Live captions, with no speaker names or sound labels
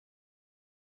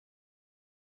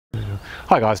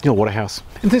Hi guys, Neil Waterhouse.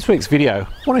 In this week's video,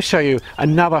 I want to show you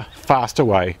another faster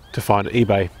way to find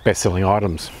eBay best-selling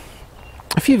items.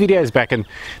 A few videos back in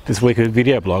this week's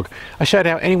video blog, I showed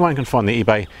how anyone can find the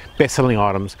eBay best-selling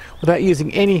items without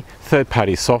using any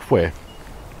third-party software.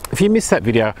 If you missed that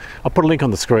video, I'll put a link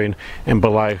on the screen and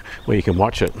below where you can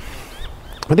watch it.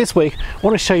 But this week, I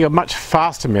want to show you a much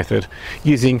faster method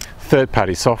using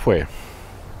third-party software.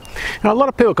 Now, a lot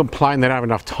of people complain they don't have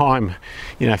enough time,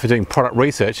 for doing product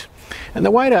research, and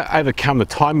the way to overcome the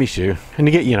time issue and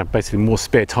to get, basically more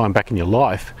spare time back in your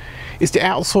life is to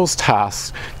outsource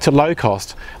tasks to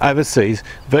low-cost overseas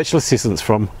virtual assistants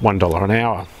from $1 an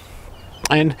hour,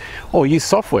 or use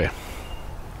software.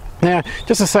 Now,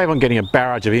 just to save on getting a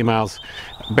barrage of emails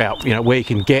about where you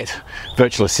can get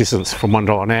virtual assistants from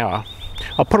 $1 an hour,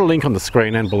 I'll put a link on the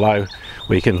screen and below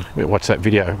where you can watch that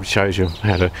video which shows you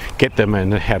how to get them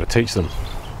and how to teach them.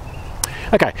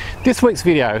 Okay, this week's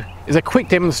video is a quick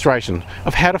demonstration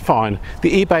of how to find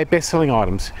the eBay best-selling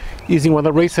items using one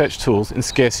of the research tools in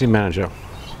Scarcity Manager.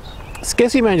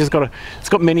 Scarcity Manager's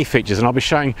got many features, and I'll be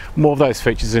showing more of those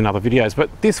features in other videos, but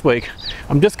this week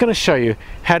I'm just going to show you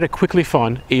how to quickly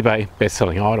find eBay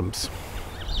best-selling items.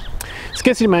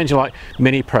 Scarcity Manager, like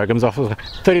many programs, offers a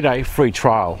 30-day free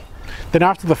trial. Then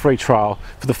after the free trial,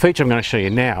 for the feature I'm going to show you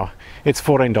now, it's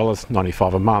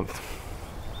 $14.95 a month.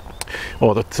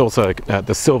 Or it's also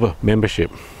the silver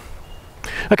membership.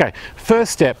 Okay,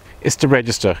 first step is to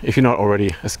register if you're not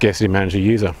already a Scarcity Manager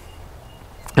user.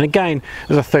 And again,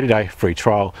 there's a 30-day free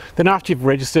trial. Then after you've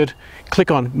registered,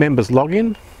 click on Members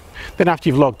Login. Then after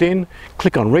you've logged in,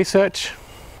 click on Research.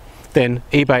 Then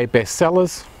eBay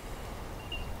Bestsellers.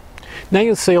 Now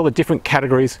you'll see all the different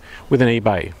categories within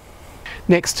eBay.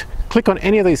 Next, click on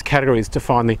any of these categories to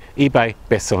find the eBay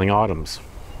best-selling items.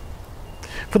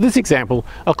 For this example,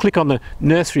 I'll click on the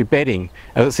nursery bedding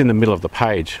as it's in the middle of the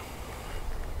page.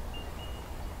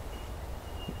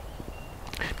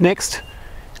 Next,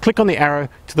 click on the arrow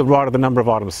to the right of the number of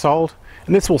items sold,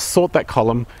 and this will sort that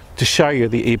column to show you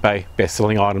the eBay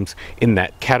best-selling items in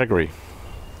that category.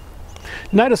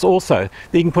 Notice also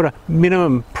that you can put a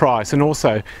minimum price and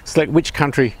also select which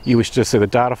country you wish to see the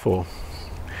data for.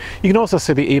 You can also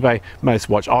see the eBay most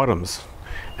watched items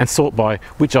and sort by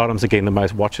which items are getting the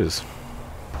most watches.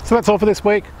 So that's all for this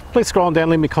week. Please scroll on down,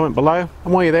 leave me a comment below,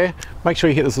 and while you're there, make sure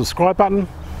you hit the subscribe button.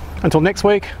 Until next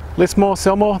week, list more,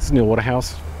 sell more. This is Neil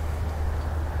Waterhouse.